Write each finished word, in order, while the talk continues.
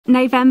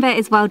November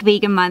is World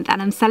Vegan Month,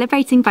 and I'm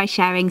celebrating by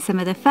sharing some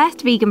of the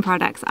first vegan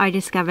products I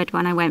discovered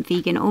when I went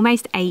vegan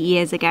almost 8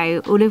 years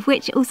ago, all of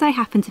which also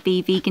happen to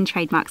be vegan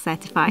trademark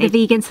certified. The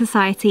Vegan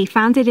Society,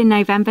 founded in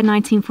November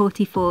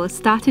 1944,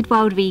 started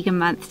World Vegan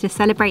Month to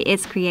celebrate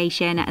its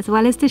creation as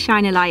well as to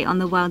shine a light on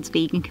the world's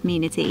vegan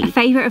community. A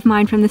favourite of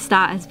mine from the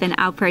start has been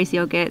Alpro's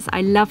yogurts.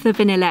 I love the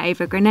vanilla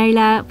over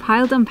granola,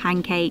 piled on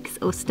pancakes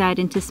or stirred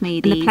into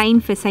smoothies, and the plain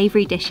for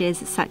savoury dishes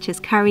such as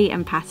curry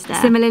and pasta.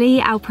 Similarly,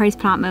 Alpro's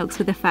plant milks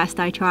were the first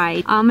I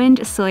tried. Almond,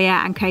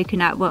 soya and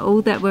coconut were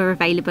all that were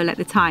available at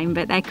the time,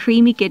 but their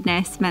creamy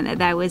goodness meant that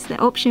there was the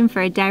option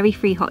for a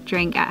dairy-free hot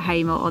drink at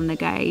home or on the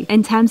go.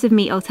 In terms of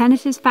meat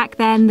alternatives back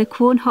then, the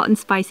Quorn hot and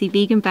spicy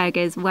vegan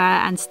burgers were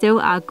and still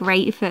are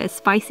great for a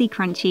spicy,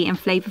 crunchy and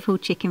flavourful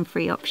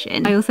chicken-free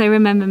option. I also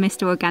remember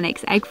Mr.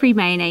 Organic's egg-free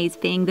mayonnaise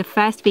being the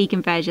first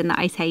vegan version that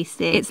I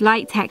tasted. Its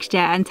light texture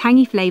and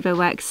tangy flavour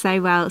works so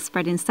well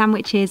spread in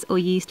sandwiches or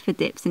used for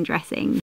dips and dressings.